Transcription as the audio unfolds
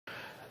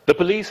The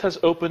police has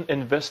opened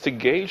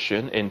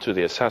investigation into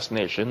the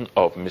assassination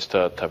of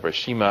Mr.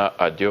 Tavashima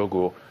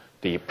Adyorough,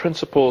 the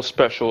Principal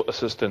Special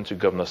Assistant to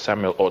Governor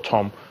Samuel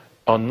Ortom,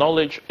 on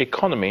knowledge,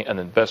 economy and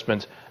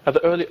investment at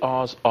the early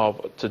hours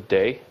of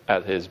today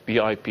at his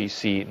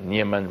BIPC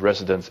Nieman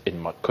residence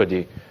in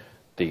Makurdi.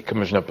 The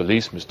Commissioner of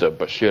Police, Mr.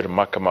 Bashir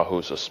Makama,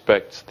 who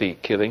suspects the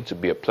killing to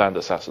be a planned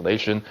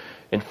assassination,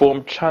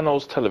 informed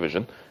Channels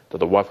Television that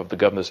the wife of the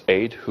governor's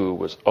aide, who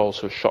was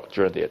also shot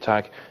during the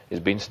attack, is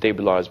being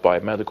stabilized by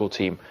a medical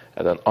team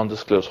at an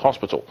undisclosed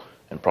hospital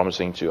and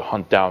promising to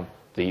hunt down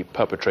the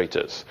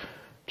perpetrators.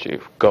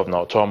 Chief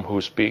Governor Tom,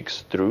 who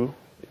speaks through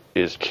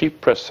his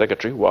chief press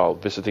secretary while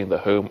visiting the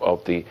home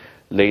of the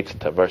late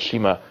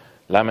Tavashima,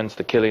 laments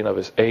the killing of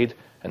his aide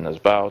and has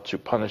vowed to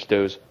punish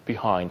those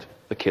behind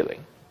the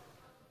killing.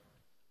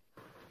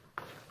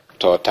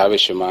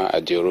 Tavashima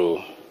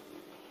Adyorough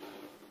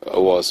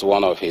was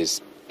one of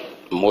his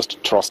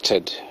most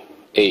trusted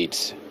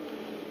aides,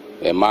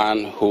 a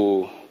man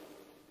who,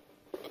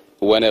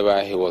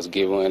 whenever he was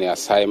given any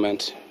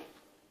assignment,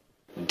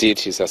 did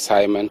his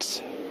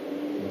assignments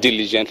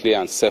diligently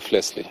and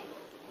selflessly.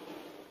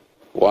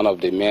 One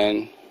of the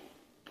men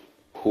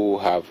who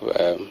have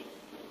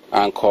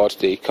anchored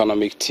the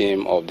economic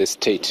team of the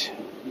state.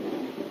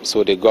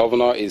 So the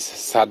governor is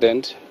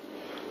saddened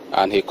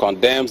and he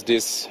condemns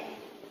this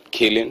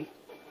killing,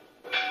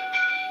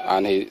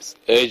 and he's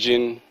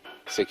urging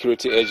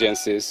security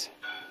agencies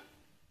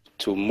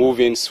to move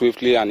in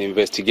swiftly and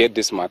investigate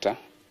this matter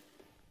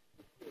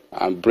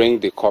and bring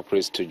the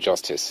culprits to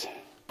justice.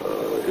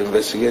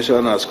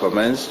 Investigation has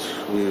commenced.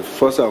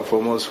 First and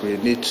foremost, we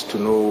need to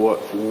know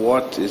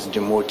what is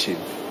the motive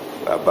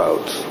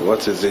about.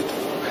 What is it?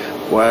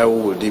 Why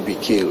would he be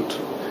killed?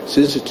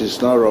 Since it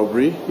is not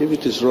robbery, if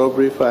it is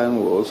robbery,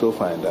 fine, we'll also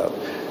find out.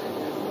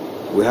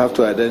 We have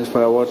to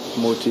identify what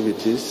motive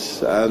it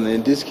is, and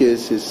in this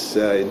case, it's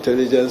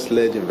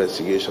intelligence-led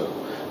investigation,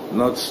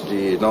 not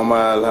the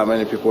normal, how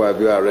many people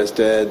have you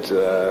arrested,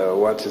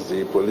 what is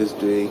the police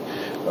doing.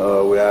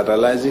 We are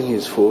analyzing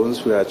his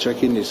phones, we are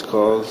checking his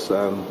calls,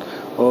 and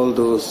all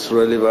those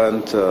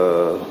relevant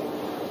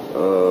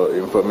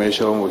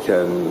information we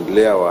can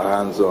lay our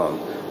hands on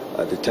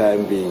at the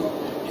time being.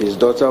 His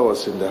daughter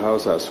was in the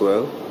house as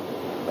well,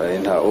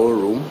 in her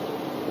own room,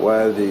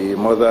 while the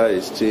mother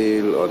is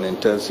still on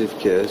intensive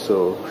care,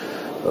 so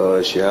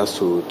she has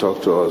to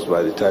talk to us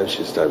by the time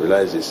she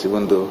stabilizes,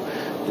 even though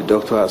the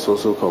doctor has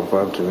also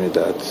confirmed to me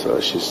that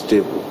she's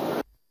stable.